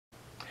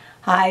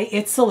Hi,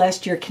 it's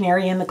Celeste, your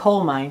canary in the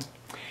coal mine.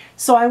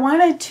 So I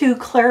wanted to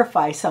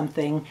clarify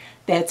something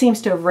that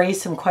seems to have raised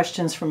some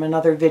questions from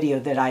another video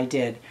that I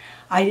did.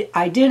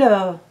 I did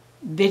a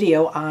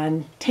video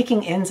on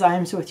taking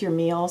enzymes with your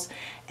meals,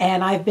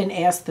 and I've been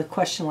asked the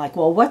question like,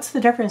 well, what's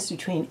the difference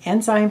between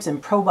enzymes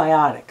and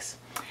probiotics?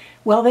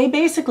 Well, they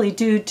basically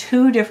do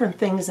two different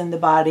things in the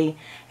body,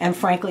 and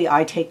frankly,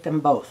 I take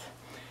them both.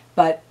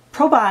 But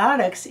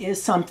probiotics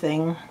is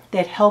something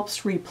that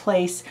helps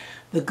replace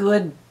the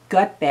good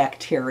gut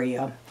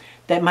bacteria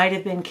that might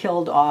have been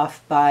killed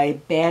off by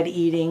bad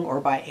eating or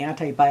by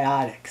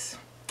antibiotics.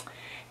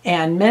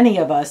 And many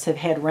of us have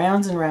had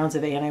rounds and rounds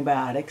of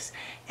antibiotics,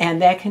 and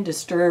that can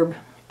disturb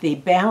the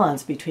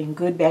balance between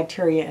good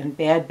bacteria and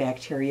bad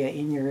bacteria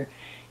in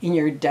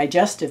your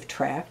digestive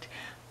tract.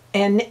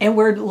 And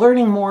we're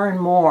learning more and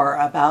more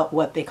about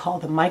what they call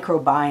the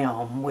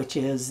microbiome, which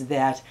is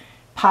that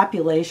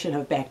population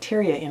of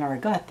bacteria in our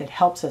gut that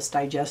helps us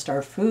digest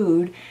our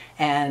food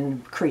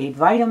and create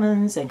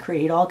vitamins and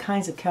create all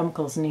kinds of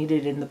chemicals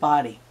needed in the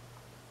body.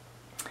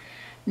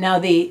 Now,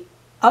 the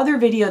other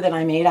video that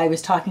I made, I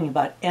was talking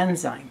about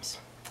enzymes.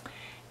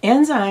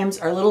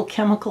 Enzymes are little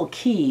chemical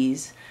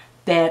keys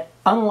that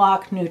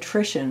unlock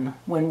nutrition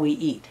when we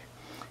eat.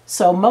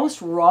 So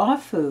most raw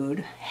food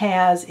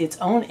has its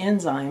own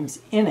enzymes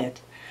in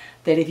it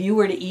that if you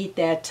were to eat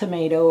that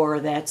tomato or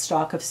that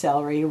stalk of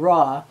celery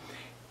raw,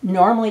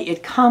 normally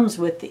it comes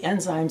with the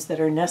enzymes that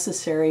are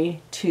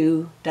necessary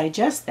to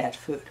digest that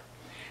food.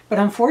 But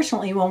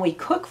unfortunately, when we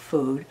cook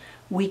food,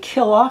 we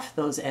kill off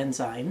those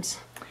enzymes.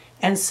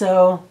 And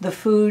so the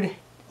food,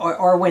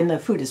 or when the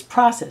food is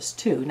processed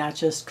too, not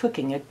just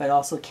cooking it, but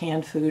also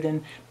canned food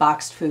and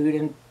boxed food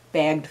and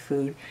bagged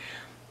food,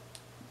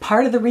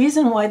 part of the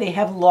reason why they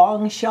have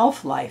long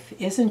shelf life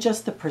isn't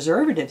just the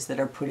preservatives that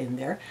are put in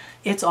there,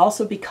 it's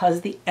also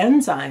because the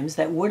enzymes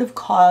that would have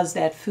caused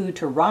that food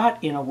to rot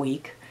in a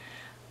week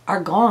are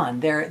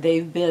gone.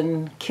 They've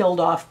been killed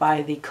off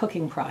by the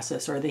cooking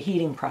process or the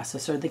heating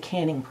process or the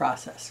canning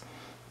process.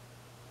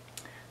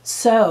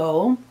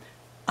 So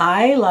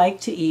I like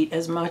to eat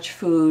as much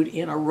food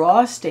in a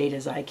raw state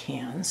as I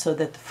can so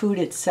that the food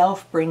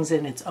itself brings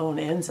in its own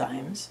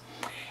enzymes.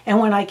 And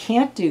when I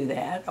can't do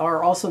that,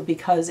 or also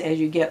because as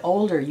you get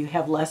older you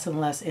have less and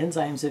less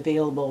enzymes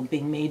available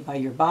being made by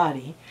your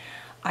body,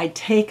 I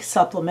take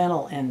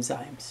supplemental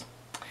enzymes.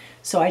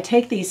 So I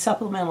take these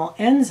supplemental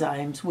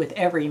enzymes with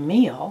every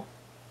meal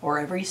or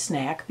every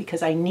snack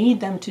because I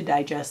need them to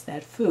digest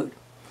that food.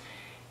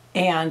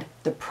 And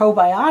the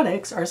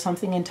probiotics are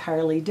something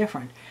entirely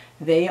different.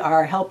 They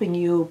are helping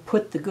you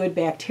put the good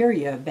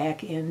bacteria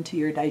back into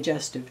your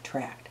digestive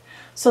tract.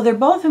 So they're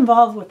both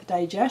involved with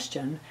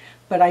digestion,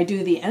 but I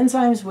do the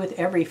enzymes with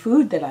every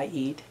food that I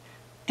eat,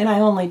 and I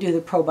only do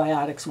the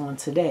probiotics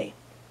once a day.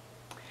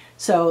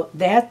 So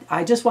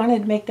I just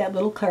wanted to make that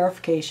little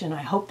clarification.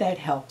 I hope that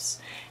helps.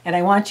 And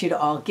I want you to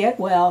all get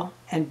well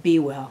and be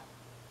well.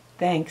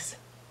 Thanks.